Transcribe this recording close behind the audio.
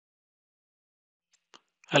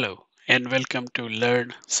Hello and welcome to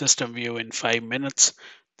Learn SystemVue in 5 minutes.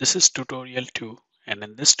 This is tutorial 2 and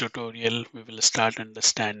in this tutorial we will start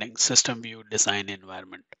understanding SystemVue Design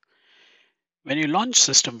Environment. When you launch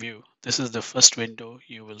SystemVue, this is the first window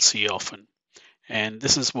you will see often, and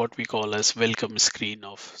this is what we call as welcome screen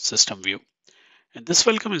of SystemVue. In this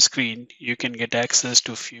welcome screen, you can get access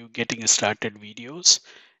to few getting started videos,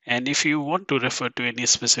 and if you want to refer to any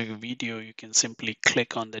specific video, you can simply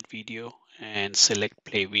click on that video and select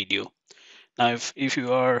play video. Now, if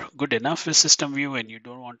you are good enough with SystemVue and you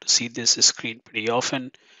don't want to see this screen pretty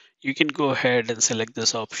often, you can go ahead and select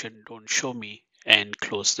this option, don't show me, and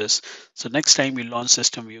close this. So next time you launch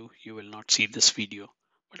SystemVue, you will not see this video,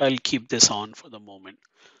 but I'll keep this on for the moment.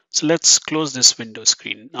 So let's close this window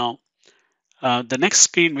screen. Now, the next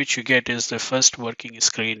screen which you get is the first working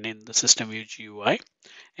screen in the SystemVue GUI.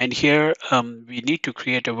 And here we need to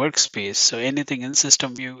create a workspace. So anything in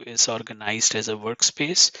SystemVue is organized as a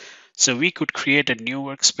workspace. So we could create a new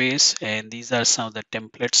workspace, and these are some of the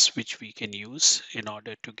templates which we can use in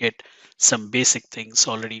order to get some basic things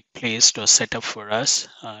already placed or set up for us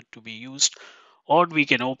to be used. Or we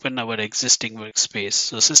can open our existing workspace.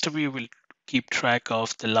 So SystemVue will keep track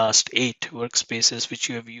of the last 8 workspaces which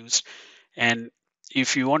you have used. And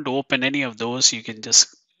if you want to open any of those, you can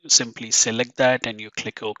just simply select that and you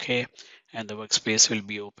click OK, and the workspace will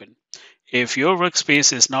be open. If your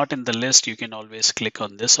workspace is not in the list, you can always click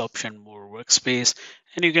on this option, More Workspace,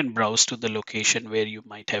 and you can browse to the location where you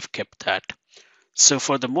might have kept that. So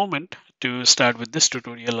for the moment, to start with this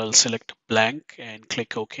tutorial, I'll select blank and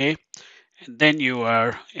click OK. And then you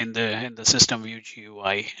are in the SystemVue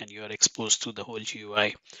GUI and you are exposed to the whole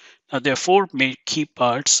GUI. Now there are 4 key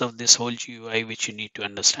parts of this whole GUI which you need to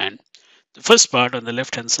understand. The first part on the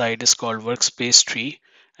left hand side is called Workspace Tree.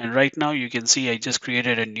 And right now you can see I just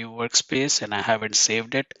created a new workspace and I haven't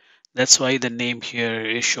saved it. That's why the name here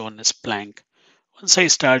is shown as blank. Once I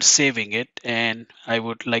start saving it, and I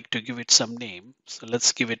would like to give it some name. So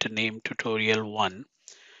let's give it a name, Tutorial-1.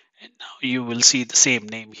 And now you will see the same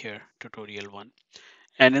name here, Tutorial-1.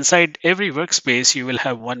 And inside every workspace, you will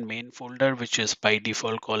have one main folder, which is by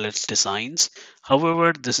default called as designs.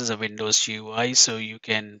 However, this is a Windows GUI, so you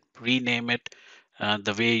can rename it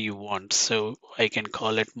the way you want. So I can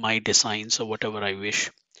call it my designs or whatever I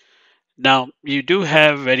wish. Now, you do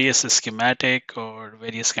have various schematic or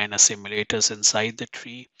various kind of simulators inside the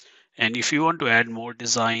tree. And if you want to add more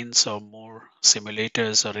designs or more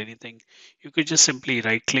simulators or anything, you could just simply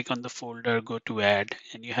right click on the folder, go to add,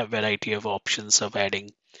 and you have variety of options of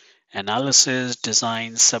adding analysis,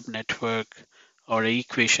 design, subnetwork, or a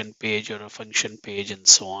equation page or a function page and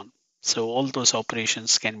so on. So all those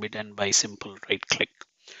operations can be done by simple right click.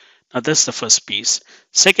 Now that's the first piece.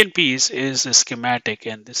 Second piece is a schematic,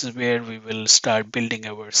 and this is where we will start building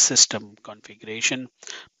our system configuration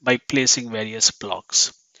by placing various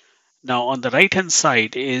blocks. Now on the right hand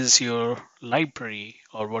side is your library,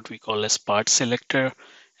 or what we call as part selector,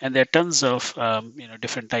 and there are tons of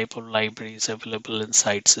different type of libraries available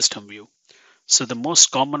inside SystemVue. So the most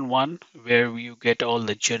common one where you get all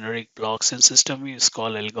the generic blocks in SystemVue is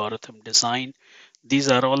called algorithm design. These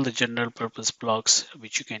are all the general purpose blocks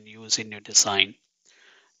which you can use in your design.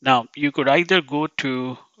 Now you could either go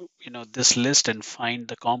to this list and find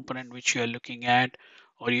the component which you are looking at,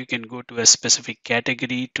 or you can go to a specific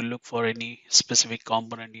category to look for any specific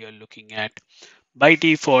component you are looking at. By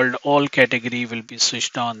default, all category will be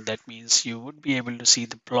switched on. That means you would be able to see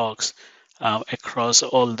the blocks across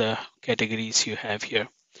all the categories you have here.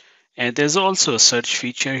 And there's also a search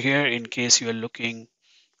feature here in case you are looking,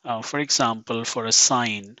 for example, for a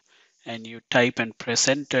sign, and you type and press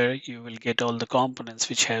enter, you will get all the components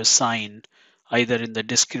which have sign either in the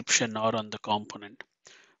description or on the component.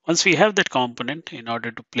 Once we have that component, in order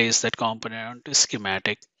to place that component onto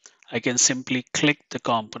schematic, I can simply click the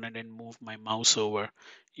component and move my mouse over.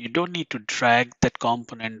 You don't need to drag that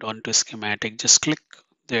component onto schematic. Just click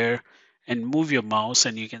there and move your mouse,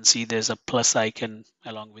 and you can see there's a plus icon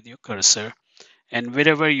along with your cursor. And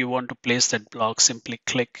wherever you want to place that block, simply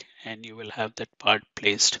click and you will have that part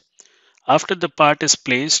placed. After the part is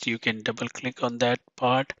placed, you can double click on that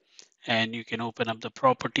part and you can open up the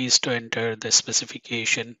properties to enter the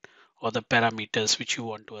specification or the parameters which you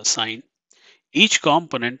want to assign. Each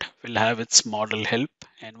component will have its model help,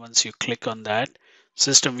 and once you click on that,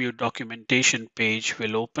 SystemVue documentation page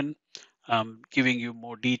will open, giving you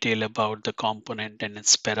more detail about the component and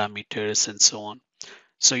its parameters and so on.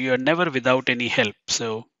 So you are never without any help.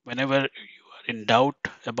 So whenever you are in doubt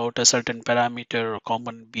about a certain parameter or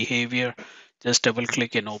component behavior, just double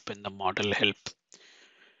click and open the model help.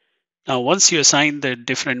 Now, once you assign the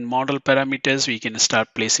different model parameters, we can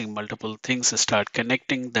start placing multiple things, start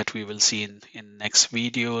connecting that we will see in next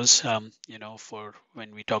videos, for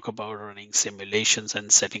when we talk about running simulations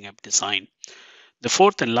and setting up design. The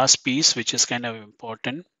fourth and last piece, which is kind of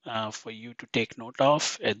important for you to take note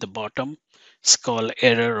of at the bottom, is called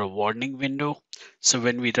error or warning window. So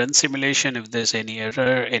when we run simulation, if there's any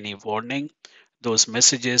error, any warning, those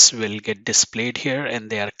messages will get displayed here and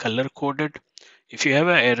they are color coded. If you have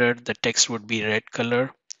an error, the text would be red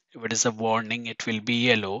color. If it is a warning, it will be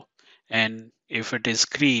yellow. And if it is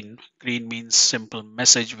green, green means simple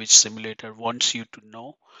message which simulator wants you to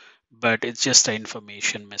know, but it's just an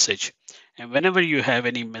information message. And whenever you have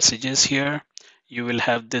any messages here, you will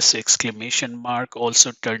have this exclamation mark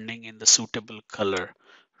also turning in the suitable color,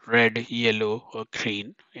 red, yellow, or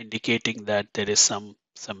green, indicating that there is some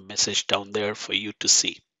message down there for you to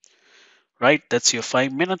see. Right, that's your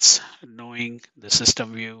 5 minutes knowing the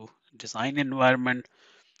SystemVue design environment.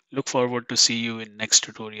 Look forward to see you in next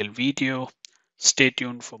tutorial video. Stay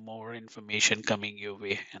tuned for more information coming your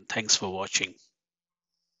way, and thanks for watching.